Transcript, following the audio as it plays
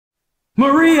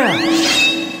Maria!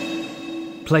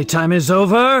 Playtime is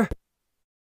over.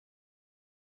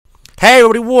 Hey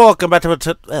everybody, welcome back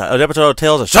to an episode of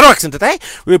Tales of Shadowx, and today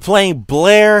we're playing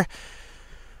Blair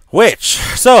Witch.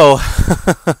 So,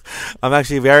 I'm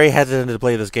actually very hesitant to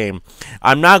play this game.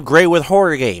 I'm not great with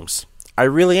horror games. I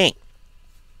really ain't.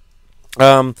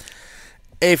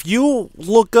 If you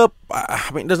look up,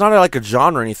 I mean, there's not like a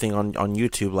genre or anything on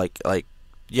YouTube, like,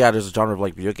 yeah, there's a genre of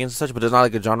like video games and such, but there's not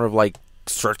like a genre of like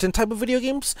certain type of video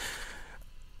games.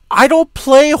 I don't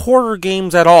play horror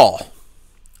games at all.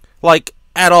 Like,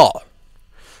 at all.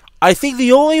 I think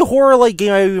the only horror like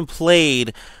game I've even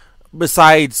played,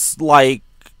 besides like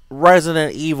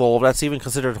Resident Evil, if that's even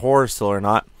considered horror still or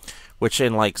not, which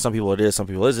in like some people it is, some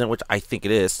people isn't, which I think it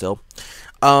is still.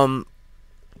 I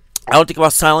don't think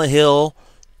about Silent Hill.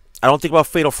 I don't think about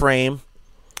Fatal Frame,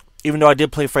 even though I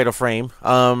did play Fatal Frame.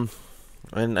 And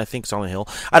I think Silent Hill.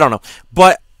 I don't know,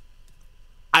 but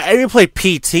I even played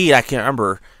PT. I can't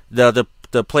remember the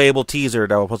playable teaser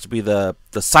that was supposed to be the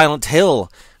Silent Hill.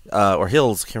 Or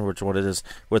Hills, I can't remember which one it is,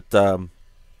 with the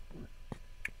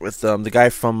guy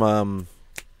from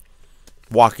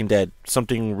Walking Dead,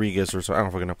 something Regas or so, I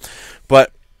don't fucking know,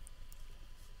 but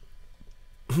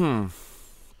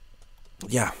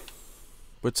yeah,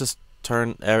 let's just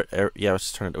turn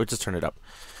let's just turn it up.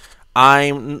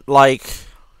 I'm like,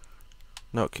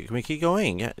 no, can we keep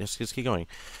going? Yeah, just keep going.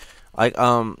 Like,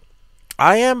 I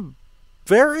am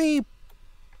very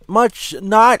much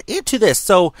not into this,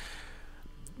 so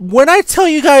when I tell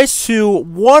you guys to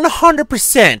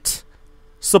 100%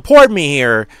 support me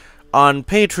here on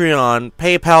Patreon,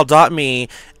 paypal.me,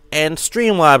 and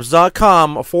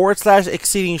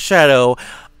streamlabs.com/exceeding shadow,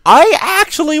 I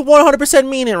actually 100%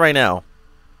 mean it right now.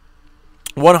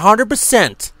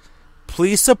 100%.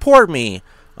 Please support me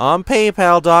on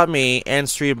paypal.me and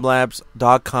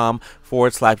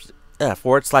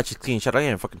streamlabs.com/exceeding shadow. I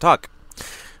can't fucking talk.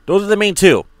 Those are the main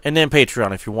two. And then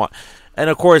Patreon if you want. And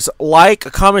of course, like,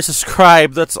 comment,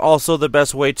 subscribe. That's also the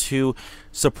best way to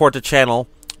support the channel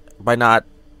by not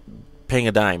paying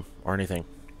a dime or anything.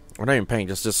 Or not even paying,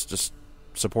 just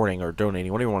supporting or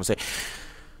donating, whatever you want to say.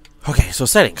 Okay, so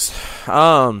settings.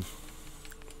 Audio.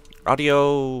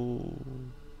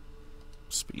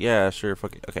 Yeah, sure.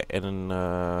 Fuck it. Okay, and then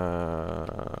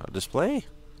display.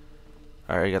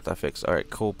 Alright, got that fixed. Alright,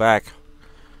 cool. Back.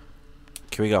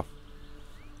 Here we go.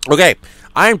 Okay,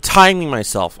 I'm timing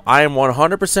myself. I am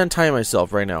 100% timing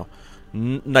myself right now.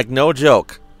 Like, no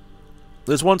joke.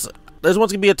 This one's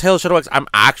gonna be a Tale of Shadow X. I'm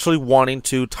actually wanting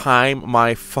to time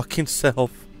my fucking self.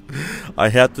 I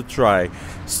have to try.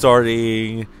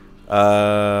 Starting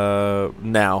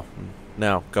now.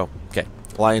 Now, go. Okay.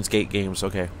 Lionsgate Games,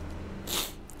 okay.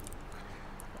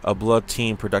 A Blood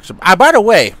Team production. By the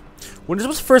way, when this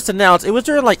was first announced, it was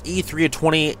during like E3 of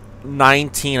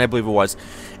 2019, I believe it was.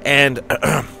 And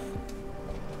I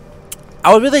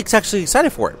was really actually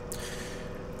excited for it.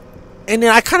 And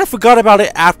then I kind of forgot about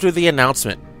it after the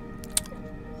announcement.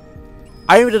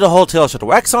 I even did a whole Tale of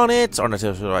Shadow X on it, or not Tale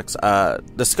of Shadow X,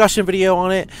 discussion video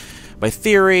on it. My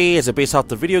theory, is it based off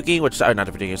the video game, which, not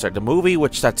the video game, sorry, the movie,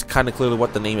 which that's kind of clearly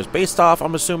what the name is based off,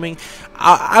 I'm assuming.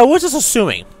 I was just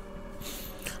assuming.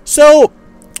 So,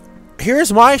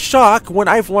 here's my shock when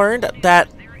I've learned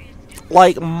that,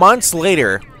 like, months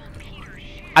later,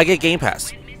 I get Game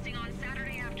Pass.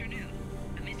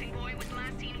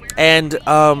 And,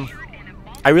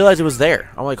 I realized it was there.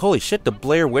 I'm like, holy shit, the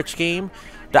Blair Witch game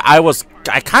that I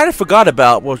kind of forgot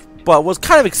about, but was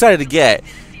kind of excited to get,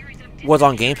 was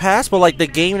on Game Pass, but, like, the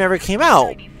game never came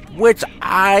out, which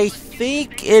I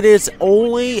think it is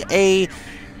only a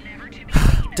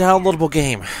downloadable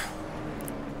game.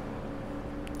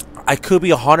 I could be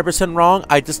 100% wrong.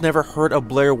 I just never heard of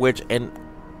Blair Witch in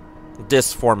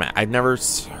this format. I've never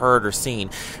heard or seen.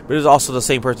 But it's also the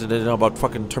same person that didn't know about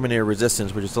fucking Terminator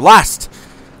Resistance, which is the last,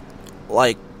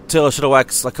 like, Tale of Shadow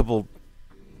X, a couple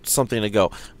something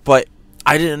ago. But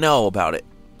I didn't know about it.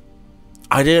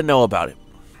 I didn't know about it.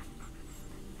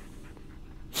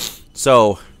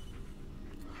 So,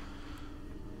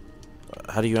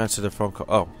 how do you answer the phone call?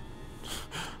 Oh,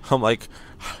 I'm like,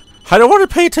 I don't want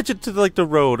to pay attention to like the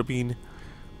road. I mean,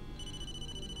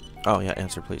 oh yeah,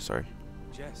 answer please. Sorry.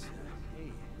 Jess,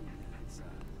 hey, it's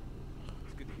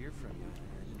good to hear from you.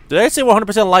 Did I say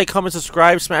 100% like, comment,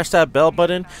 subscribe, smash that bell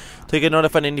button to get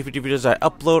notified any future videos I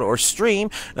upload or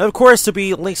stream, and of course to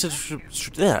be links to.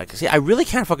 Yeah, see, I really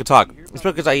can't fucking talk. It's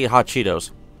because I eat hot Cheetos.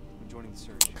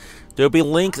 There will be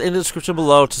links in the description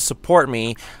below to support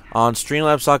me on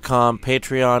Streamlabs.com,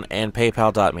 Patreon, and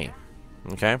PayPal.me.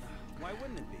 Okay?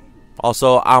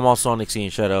 Also, I'm also on Exceeding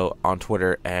Shadow on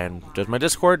Twitter, and there's my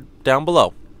Discord down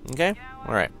below. Okay?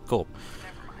 Alright, cool.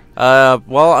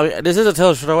 Well, I mean, this is a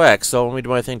Tales of Shadow X, so let me do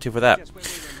my thing too for that.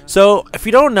 So, if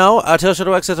you don't know, Tales of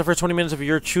Shadow X is the first 20 minutes of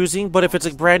your choosing, but if it's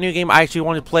a brand new game I actually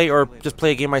want to play, or just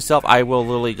play a game myself, I will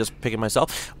literally just pick it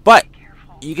myself. But,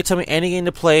 you can tell me any game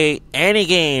to play, any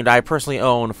game that I personally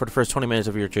own for the first 20 minutes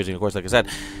of your choosing, of course, like I said.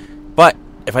 But,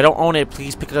 if I don't own it,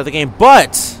 please pick another game.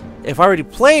 But, if I already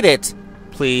played it,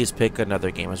 please pick another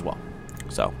game as well.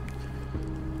 So.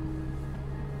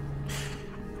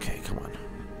 Okay, come on.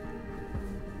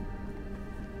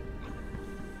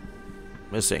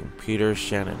 Missing Peter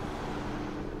Shannon.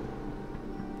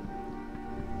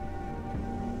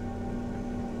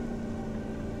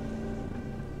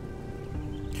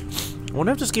 I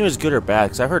wonder if this game is good or bad,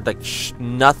 because I've heard like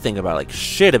nothing about it, like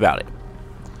shit about it.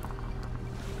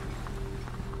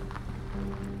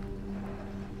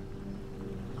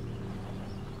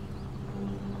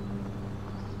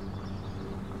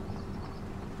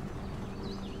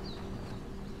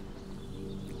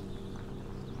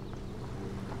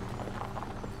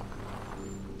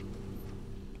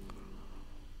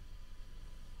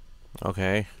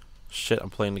 Okay. Shit, I'm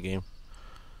playing the game.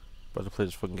 About to play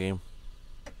this fucking game.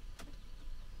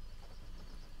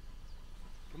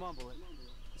 Come on, Bullet.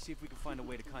 Let's see if we can find a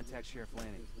way to contact Sheriff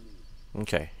Lanning.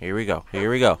 Okay, here we go. Here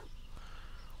we go.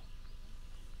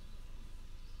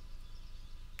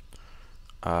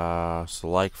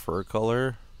 Select fur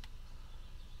color.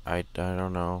 I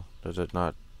don't know. Does it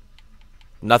not?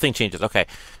 Nothing changes. Okay. I'm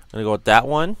gonna go with that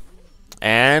one.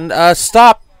 And,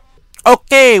 stop!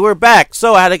 Okay, we're back.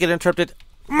 So, I had to get interrupted.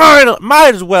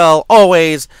 Might as well,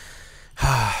 always.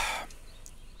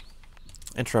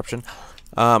 Interruption.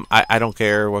 I don't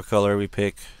care what color we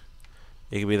pick.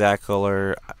 It could be that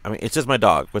color. I mean, it's just my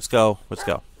dog. Let's go. Let's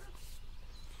go.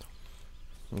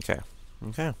 Okay.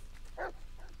 Okay.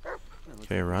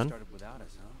 Okay, run.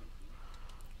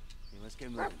 Let's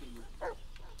get moving.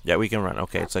 Yeah, we can run.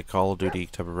 Okay, it's like Call of Duty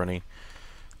type of running.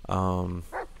 Do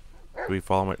we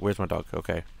follow my... Where's my dog?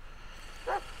 Okay.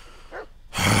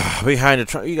 Behind the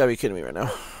trunk. You gotta be kidding me right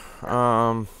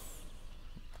now.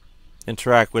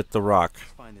 Interact with the rock.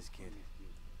 Let's find this kid.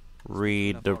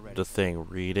 Read the thing.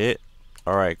 Read it.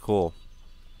 Alright, cool.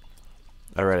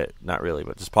 I read it. Not really,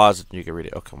 but just pause it and you can read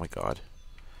it. Oh my god.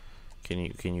 Can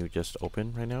you just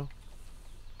open right now?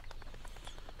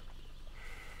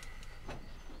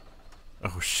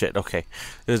 Oh shit, okay.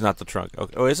 This is not the trunk.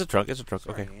 Okay. Oh, it's a trunk. It's a trunk.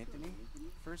 Okay. Sorry, Anthony.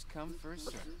 First come, first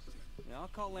served. Yeah, I'll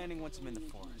call Lanning once I'm in the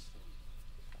forest.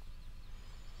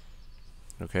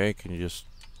 Okay, can you just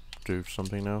do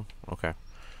something now? Okay.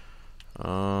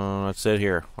 Let's sit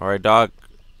here. Alright, dog.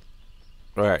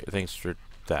 Alright, thanks for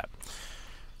that.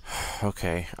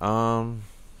 Okay,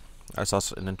 I saw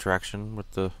an interaction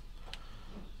with the...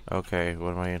 Okay,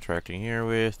 what am I interacting here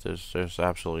with? There's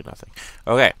absolutely nothing.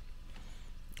 Okay.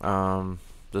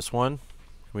 This one?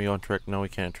 Can we interact? No, we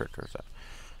can't interact with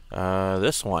that.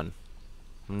 This one?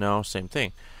 No, same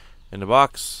thing. In the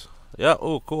box. Yeah,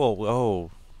 oh, cool. Oh.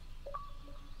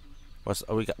 What's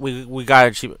we got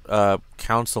achieve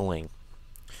counseling.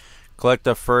 Collect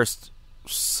the first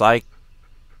psych.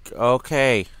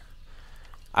 Okay.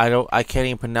 I can't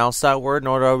even pronounce that word,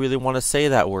 nor do I really want to say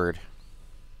that word.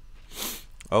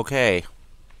 Okay.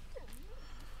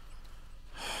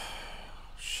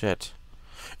 Shit.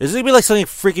 Is it gonna be like something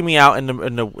freaking me out in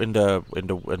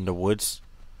the woods?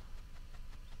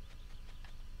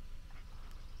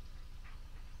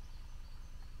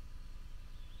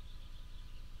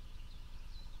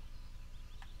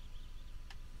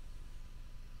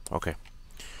 Okay.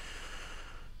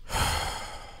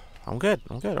 I'm good.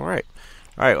 I'm good. All right.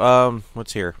 All right.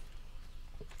 What's here?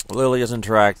 Lily does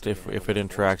interact. If it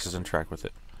interacts, just interact with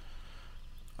it.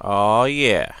 Oh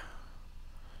yeah.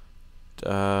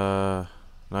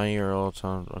 9-year-old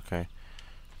son. Okay.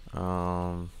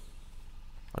 A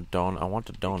donut. I want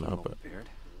the donut, but.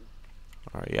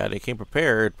 All right. Yeah, they came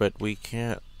prepared, but we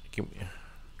can't. Give me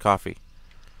coffee.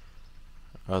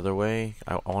 Other way.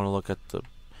 I want to look at the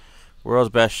world's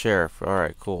best sheriff. All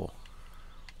right. Cool.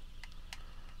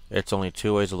 It's only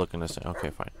 2 ways of looking this. Okay,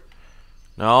 fine.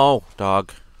 No,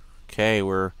 dog. Okay,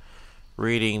 we're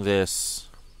reading this.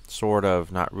 Sort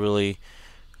of. Not really.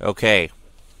 Okay.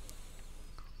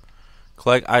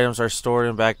 Collect items are stored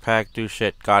in backpack. Do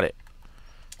shit. Got it.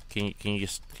 Can you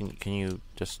just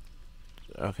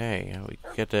okay, we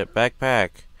get that backpack.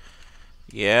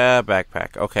 Yeah,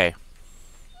 backpack. Okay.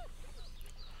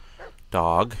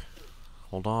 Dog.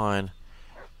 Hold on.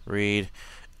 Read.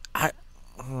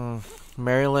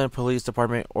 Maryland Police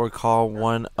Department, or call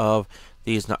one of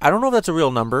these. I don't know if that's a real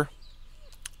number.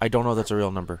 I don't know if that's a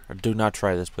real number. Do not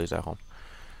try this, please, at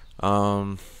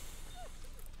home.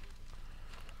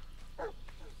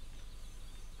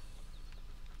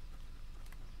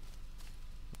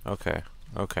 Okay.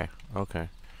 Okay. Okay.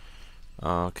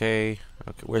 Okay.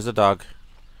 Okay. Where's the dog?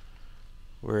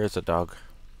 Where is the dog?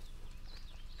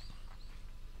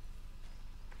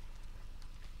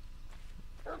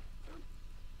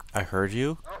 I heard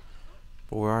you.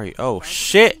 But where are you? Oh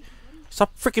shit!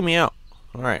 Stop freaking me out.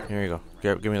 All right, here you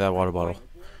go. Give me that water bottle.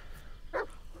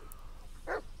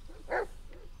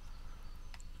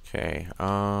 Okay.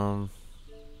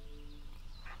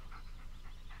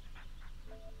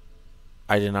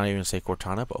 I did not even say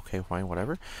Cortana, but okay, fine,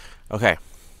 whatever. Okay.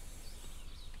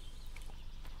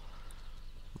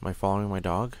 Am I following my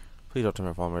dog? Please don't tell me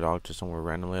I'm following my dog just somewhere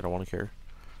randomly. I don't want to care.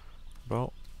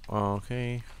 Well,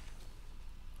 okay.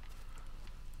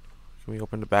 Can we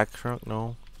open the back trunk?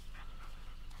 No.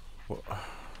 Well,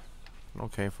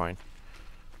 okay, fine.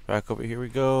 Back over here we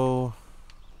go.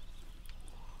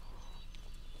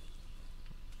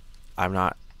 I'm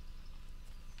not.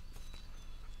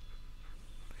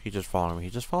 He just following me. He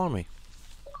just following me.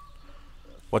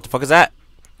 What the fuck is that?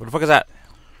 What the fuck is that?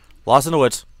 Lost in the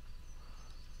woods.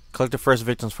 Collect the first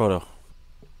victim's photo.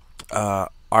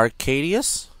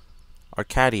 Arcadius?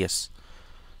 Arcadius.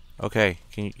 Okay.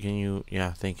 Can you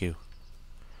yeah, thank you.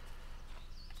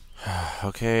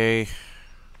 Okay.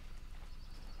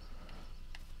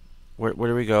 Where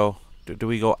do we go? Do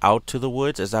we go out to the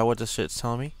woods? Is that what this shit's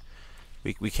telling me?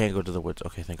 We can't go to the woods.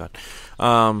 Okay, thank God.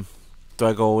 Do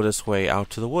I go this way out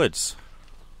to the woods?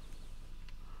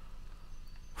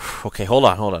 Okay, hold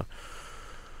on.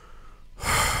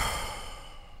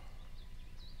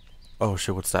 Oh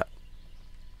shit, what's that?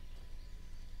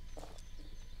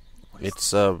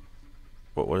 It's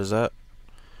what is that?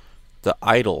 The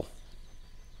idol.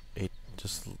 It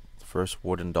just first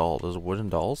wooden doll. There's wooden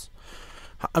dolls?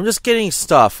 I'm just getting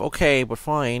stuff. Okay, but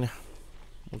fine.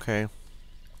 Okay.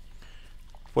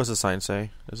 What's the sign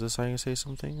say? Does the sign say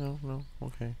something? No, no.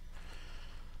 Okay.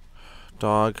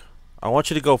 Dog. I want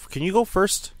you to go. Can you go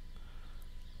first?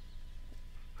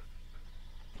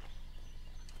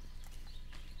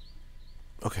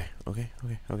 Okay. Okay.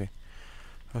 Okay. Okay.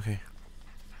 Okay.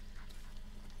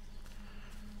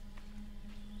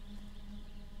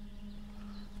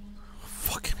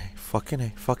 Fucking A. Fucking A.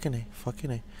 Fucking A.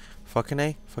 Fucking A. Fucking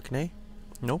A. Fucking A.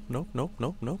 Nope. Nope. Nope.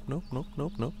 Nope. Nope. Nope. Nope.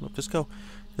 Nope. Nope. Nope. Just go.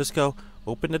 Just go.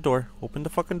 Open the door. Open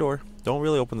the fucking door. Don't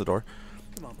really open the door.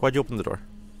 Come on, Why'd you open the door?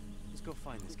 let's go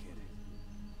find this kid.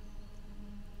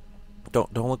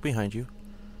 Don't look behind you.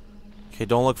 Okay,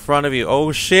 don't look in front of you.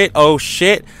 Oh shit. Oh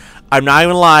shit. I'm not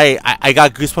even lying. I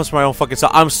got goosebumps from my own fucking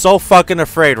self. I'm so fucking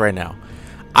afraid right now.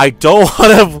 I don't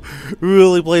want to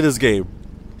really play this game.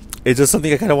 It's just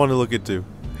something I kind of want to look into.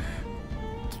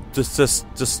 Just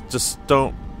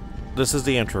don't. This is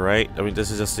the intro, right? I mean,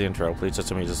 this is just the intro. Please just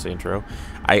tell me just the intro.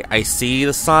 I see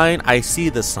the sign. I see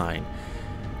the sign.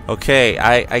 Okay,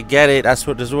 I get it. This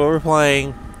is what we're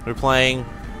playing. We're playing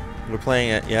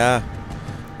it. Yeah.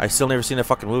 I still never seen a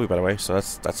fucking movie, by the way. So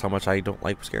that's how much I don't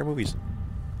like scary movies.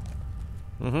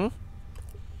 I'm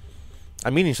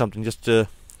eating something just to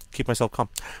keep myself calm.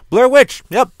 Blair Witch.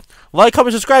 Yep. Like,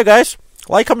 comment, subscribe, guys.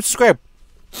 Like, comment, subscribe.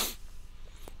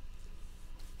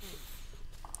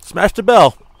 Smash the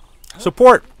bell.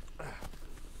 Support.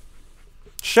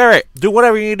 Share it. Do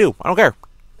whatever you need to do. I don't care.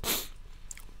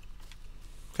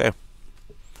 Okay.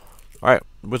 Alright.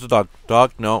 Where's the dog?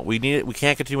 Dog? No. We need it. We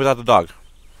can't continue without the dog.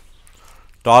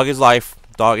 Dog is life.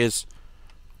 Dog is...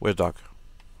 Where's dog?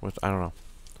 I don't know.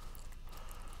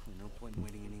 No point in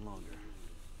waiting any longer.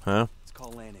 Huh? Let's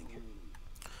call landing.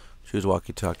 Choose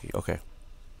walkie-talkie. Okay.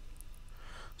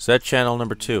 Set channel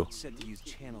number 2. Said to use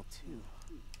channel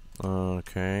 2.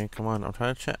 Okay. Come on. I'm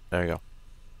trying to chat. There you go.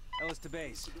 Ellis to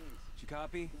base. Did you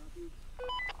copy?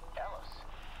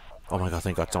 Oh my god,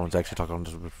 thank god someone's actually talking on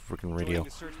this freaking radio. Joining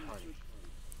the search party.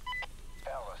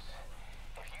 Ellis,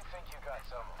 if you think you got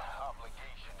some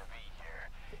obligation to be here,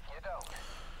 you don't.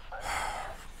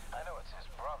 I know it's his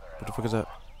brother. What the fuck is that?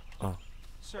 Oh,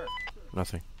 Sir,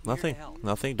 nothing. We're here Nothing. to help.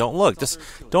 Nothing. Don't look. That's Just all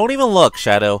there is to it. don't even look,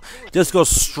 Shadow. Just go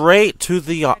straight to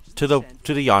the yonder.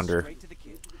 Straight to the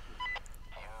kid.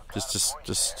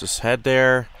 Just head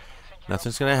there.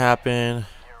 Nothing's gonna happen.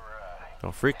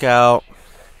 Don't freak out.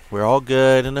 We're all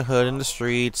good in the hood, in the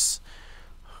streets.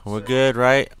 We're good,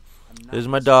 right? I'm not This is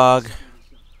my this dog. time.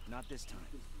 Not this time.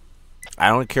 I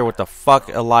don't care what the fuck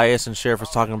Elias and Sheriff is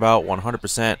talking about.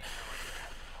 100%.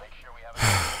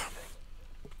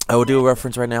 I will do a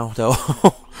reference right now, though.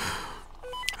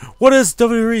 What does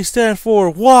WWE stand for?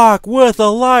 Walk with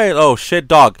Elias. Oh shit,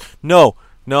 dog. No.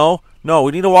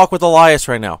 We need to walk with Elias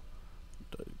right now.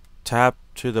 Tap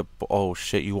to the. Oh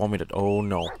shit. You want me to? Oh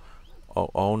no.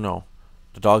 Oh no.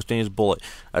 The dog's name is Bullet.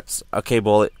 That's okay,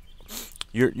 Bullet.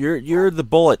 You're the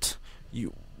Bullet.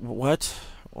 You what?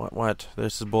 What?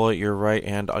 This is Bullet. You're right,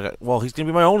 and I got. Well, he's gonna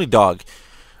be my only dog.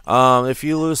 If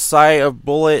you lose sight of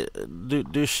Bullet,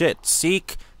 do shit.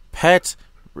 Seek, pet,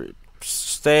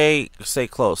 stay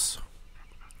close.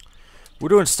 We're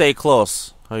doing stay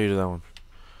close. How do you do that one?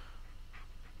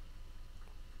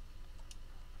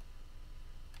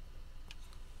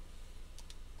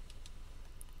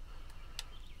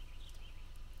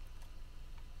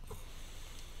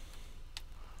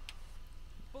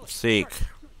 Seek.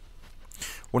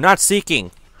 We're not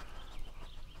seeking.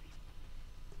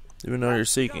 Even though you're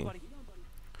seeking.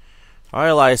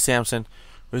 Alright, Elias Sampson.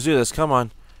 Let's do this. Come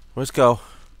on. Let's go.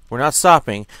 We're not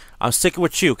stopping. I'm sticking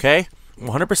with you, okay?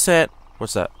 100%.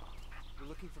 What's that? We're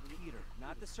looking for Peter,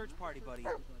 not the search party, buddy.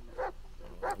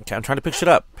 Okay, I'm trying to pick shit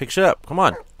up. Pick shit up. Come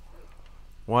on.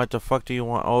 What the fuck do you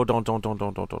want? Oh, don't. Don't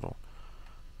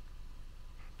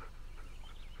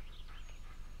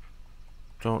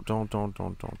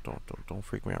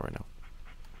freak me out right now.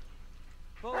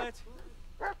 Bullet.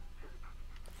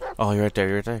 Oh, you're right there.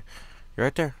 You're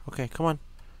right there. Okay, come on.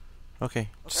 Okay,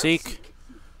 seek.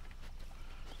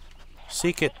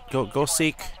 Seek it. Go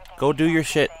seek. Go do your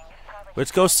shit.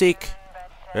 Let's go seek.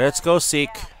 Let's go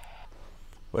seek.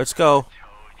 Let's go.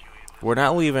 We're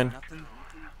not leaving.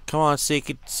 Come on, seek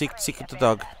it. Seek it, the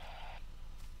dog.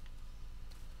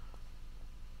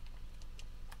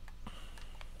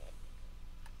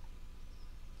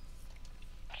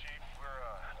 Chief,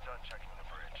 we're done checking the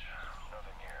bridge.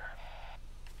 Nothing here.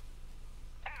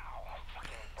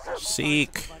 Ow!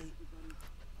 Seek.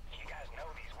 You guys know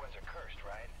these woods are cursed,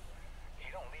 right?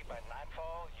 You don't leave by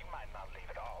nightfall, you might not leave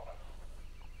at all.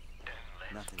 Then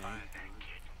let's Nothing, find eh? that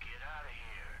kid and get out of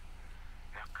here.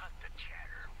 Now cut the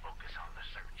chatter and focus on the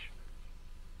search.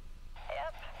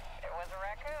 Yep, it was a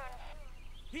raccoon.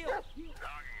 Heal.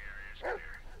 Logging area is clear.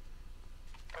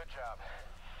 Good job.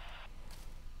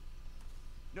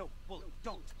 No, Bullet,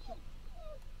 don't.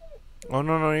 Oh,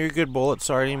 no, you're good, Bullet.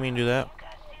 Sorry, I didn't mean to do that.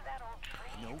 Guys, see that old tree?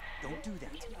 No, don't do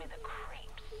that. Gives me the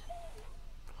creeps.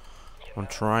 I'm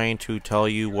trying to tell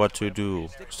you what to do.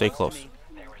 Stay close.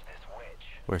 There was this witch.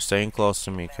 We're staying close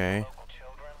to me, okay? Local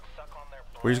children suck on their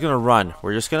blood. We're just gonna run.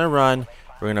 We're just gonna run.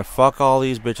 We're gonna fuck all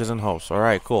these bitches and hoes.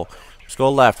 Alright, cool. Let's go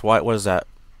left. What is that?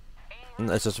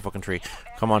 It's just a fucking tree.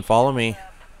 Come on, follow me.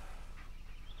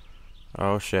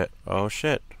 Oh shit. Oh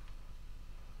shit.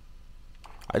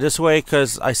 I just wait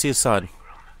because I see the sun.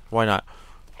 Why not?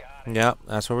 Yep,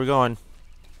 that's where we're going.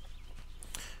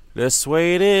 This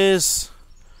way it is.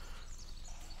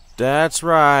 That's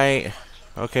right.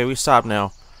 Okay, we stop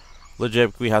now.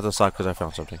 Legit, we have to stop because I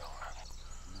found something.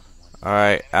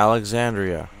 Alright,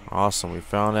 Alexandria. Awesome, we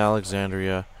found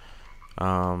Alexandria.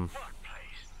 Come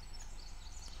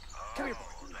here,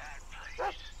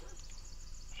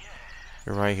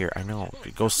 You're right here. I know.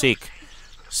 Go seek.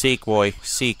 Seek, boy.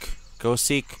 Seek. Go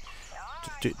seek.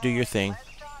 Do your thing.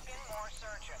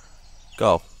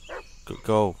 Go.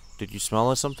 Go. Did you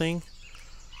smell something?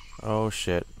 Oh,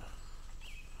 shit.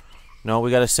 No,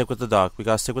 we gotta stick with the dog. We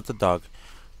gotta stick with the dog.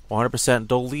 100%.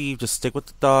 Don't leave. Just stick with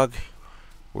the dog.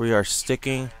 We are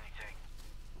sticking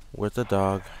with the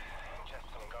dog.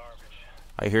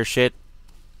 I hear shit.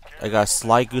 I got a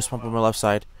slight goosebump on my left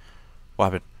side. What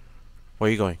happened? Where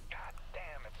are you going? God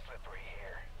damn, it's slippery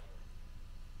here.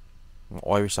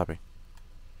 Why are you stopping?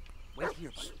 Wait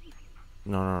here, buddy.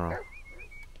 No.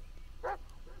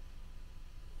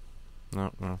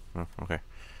 No. Okay.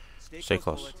 Stay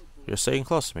close. Bullet. You're staying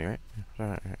close to me, right?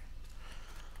 Alright.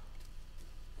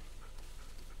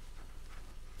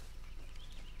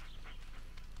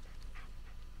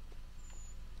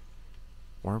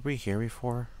 Weren't we here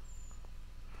before?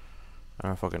 I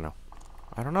don't fucking know.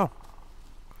 I don't know.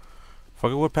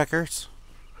 Fucking woodpeckers.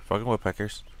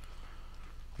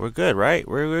 We're good, right?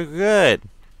 We're good.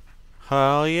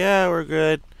 Hell yeah, we're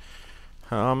good.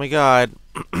 Oh my god.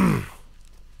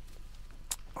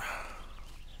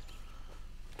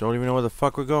 Don't even know where the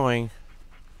fuck we're going.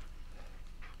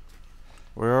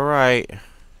 We're alright.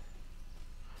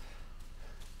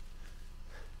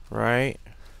 Right?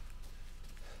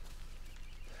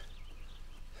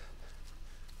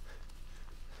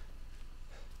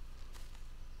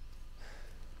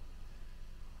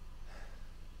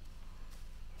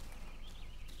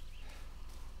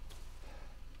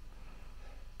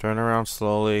 Turn around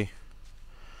slowly.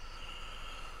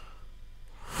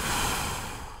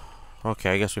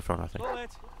 Okay, I guess we found nothing.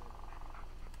 Bullet.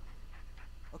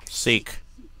 Okay. Seek.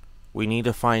 We need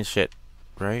to find shit,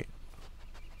 right?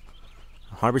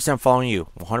 100% following you.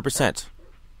 100%.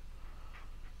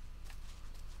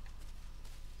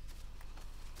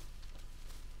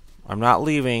 I'm not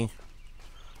leaving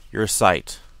your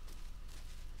sight.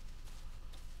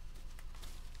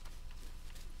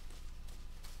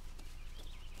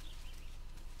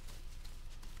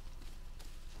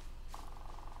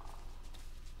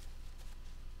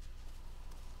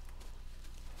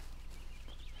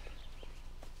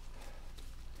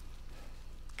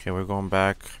 Okay, we're going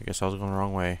back. I guess I was going the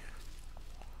wrong way.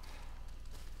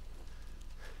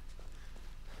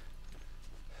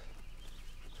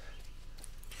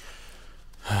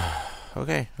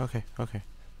 Okay.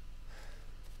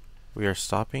 We are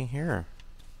stopping here.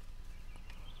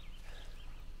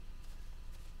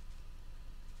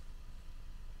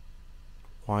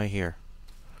 Why here?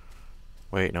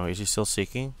 Wait, no, is he still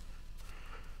seeking?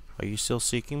 Are you still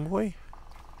seeking, boy?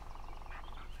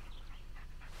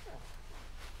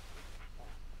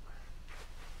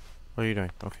 What are you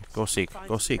doing? Okay, go seek.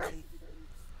 Go seek.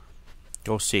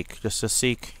 Go seek. Just to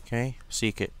seek, okay?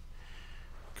 Seek it.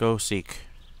 Go seek.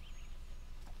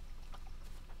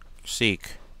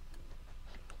 Seek.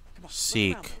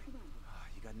 Seek.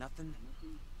 You got nothing?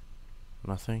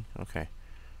 Nothing? Okay.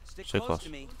 Stick Stay close close. to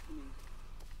me.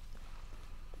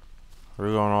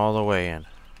 We're going all the way in.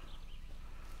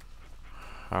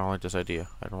 I don't like this idea.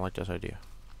 I don't like this idea.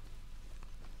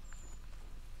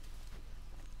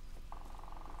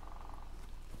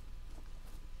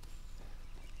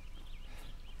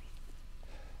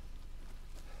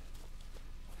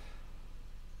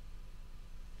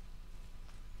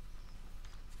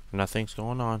 Nothing's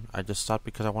going on. I just stopped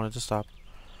because I wanted to stop.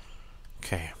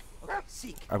 Okay. Okay,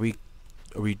 seek. Are we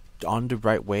on the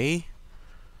right way?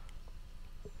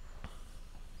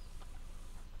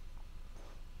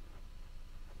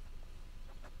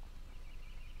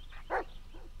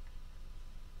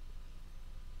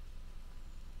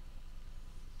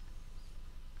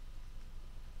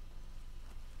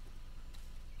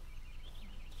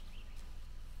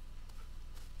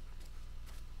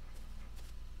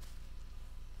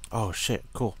 Oh shit,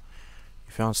 cool.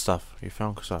 You found stuff. You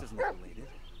found stuff. Doesn't look related,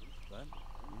 but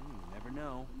you never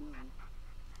know.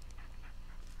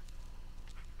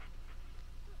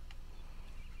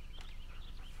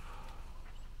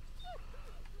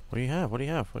 What do you have? What do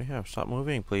you have? What do you have? Stop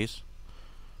moving, please.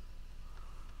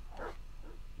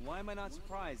 Why am I not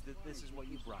surprised that this is what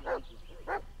you brought?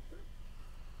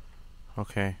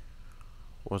 Okay.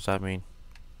 What does that mean?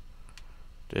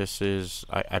 This is...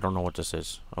 I don't know what this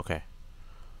is. Okay.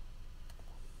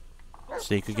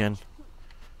 Seek again.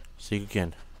 Seek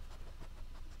again.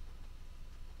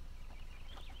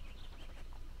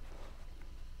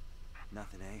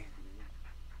 Nothing, eh?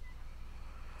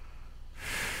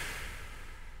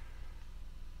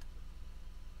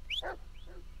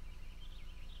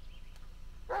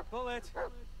 Bullet!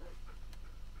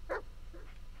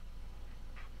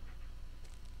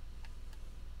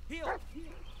 Heal!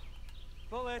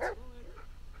 Bullet!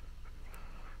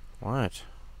 What?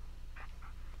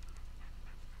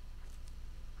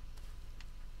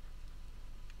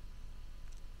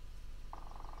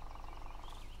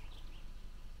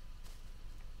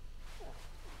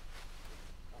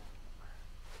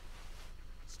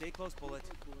 Stay close, Bullet.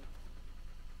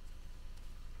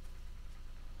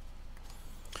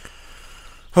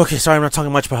 Okay, sorry I'm not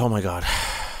talking much, but oh my god.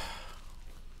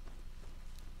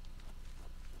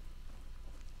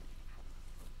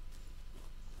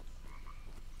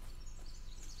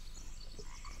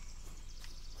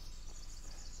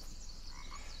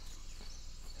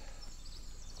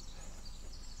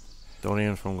 Don't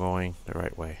even if I'm going the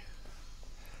right way.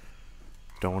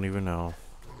 Don't even know.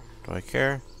 Do I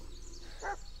care?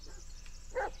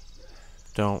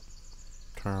 Don't.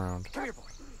 Turn around. Come here, boy.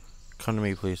 Come to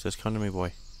me, please. Just come to me,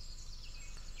 boy.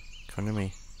 Come to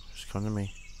me. Just come to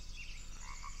me.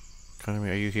 Come to me.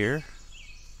 Are you here?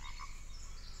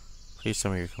 Please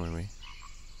tell me you're coming to me.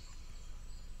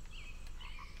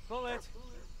 Bullet!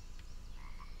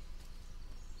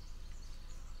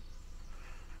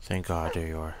 Thank God, there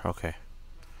you are. Okay.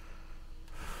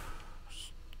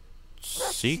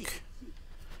 Seek?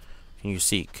 Can you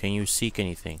seek? Can you seek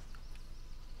anything?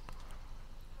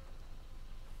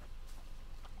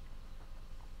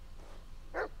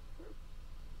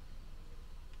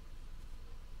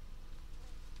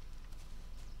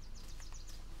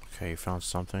 Okay, you found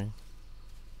something.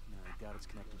 No, I doubt it's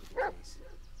connected to the case.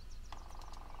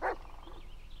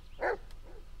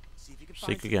 See if you can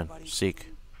find Seek again. somebody. Seek.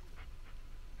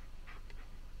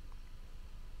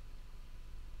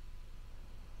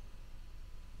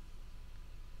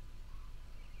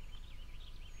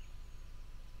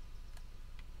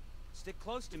 Stick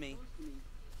close to me.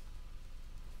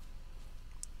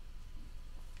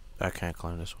 I can't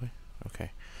climb this way.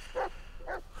 Okay.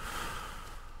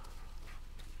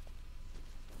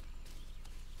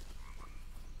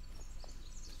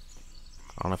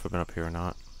 I don't know if I've been up here or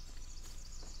not.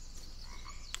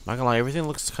 Not gonna lie, everything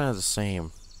looks kind of the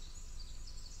same.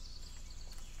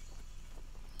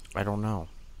 I don't know.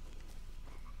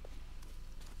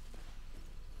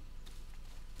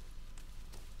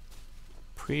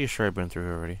 Pretty sure I've been through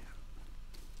here already.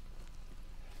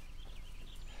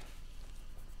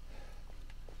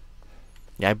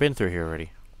 Yeah, I've been through here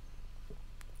already.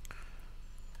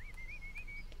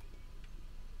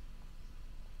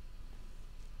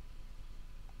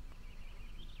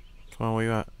 Come on, where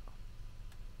you at?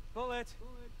 Bullet.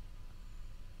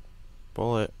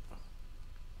 Bullet.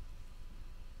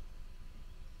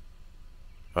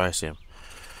 Oh, I see him.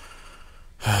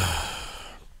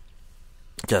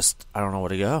 Just, I don't know where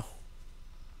to go.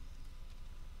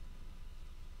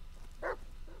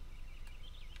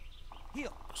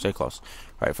 Heal. Stay close.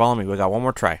 Alright, follow me. We got one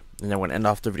more try. And then we're going to end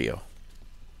off the video.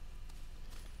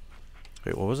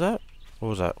 Wait, what was that? What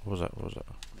was that? What was that? What was that?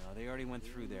 No, they already went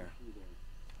through there.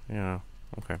 Yeah,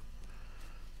 okay.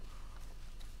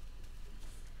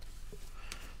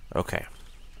 Okay.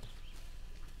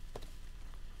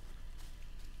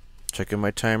 Checking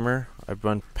my timer. I've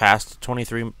run past the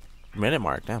 23-minute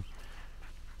mark. Damn.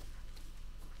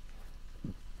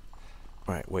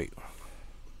 Alright, wait.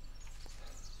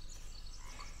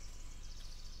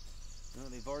 No,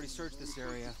 they've already searched this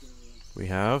area. We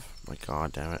have? My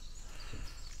god damn it.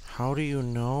 How do you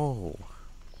know?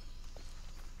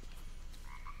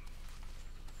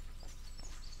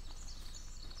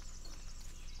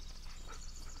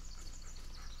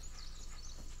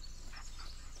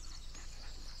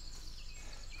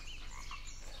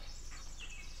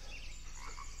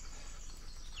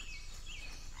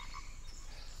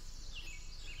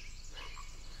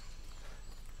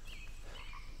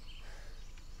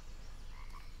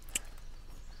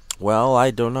 Well, I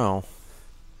don't know.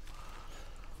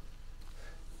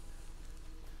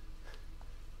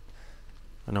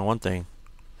 I know one thing.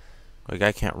 The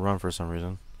guy can't run for some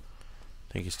reason.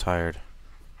 I think he's tired.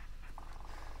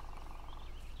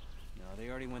 No, they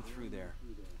already went through there.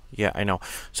 Yeah, I know.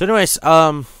 So anyways,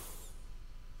 I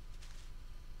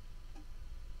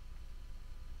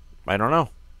don't know.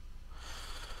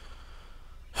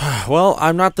 Well,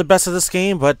 I'm not the best at this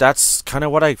game, but that's kind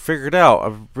of what I figured out.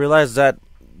 I realized that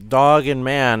dog and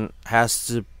man has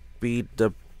to be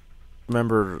the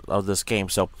member of this game.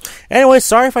 So anyway,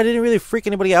 sorry if I didn't really freak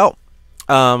anybody out.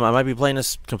 I might be playing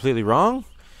this completely wrong.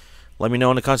 Let me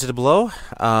know in the comments below.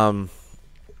 I'll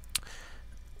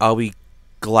be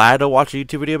glad to watch a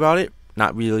YouTube video about it.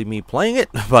 Not really me playing it,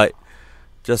 but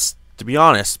just to be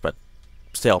honest, but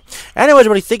still. Anyways,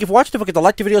 everybody, thank you for watching. Don't forget to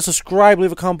like the video, subscribe,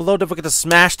 leave a comment below. Don't forget to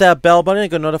smash that bell button and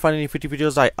get notified any future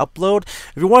videos I upload.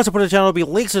 If you want to support the channel, there'll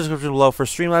be links in the description below for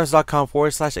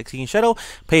streamlabs.com/XB1,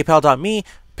 PayPal.me,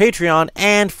 Patreon,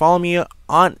 and follow me at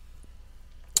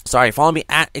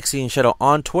XB1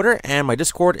 on Twitter, and my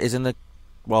Discord is in the,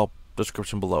 well,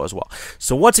 description below as well.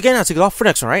 So once again, I'll take it off for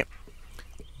next one, right?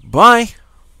 Bye.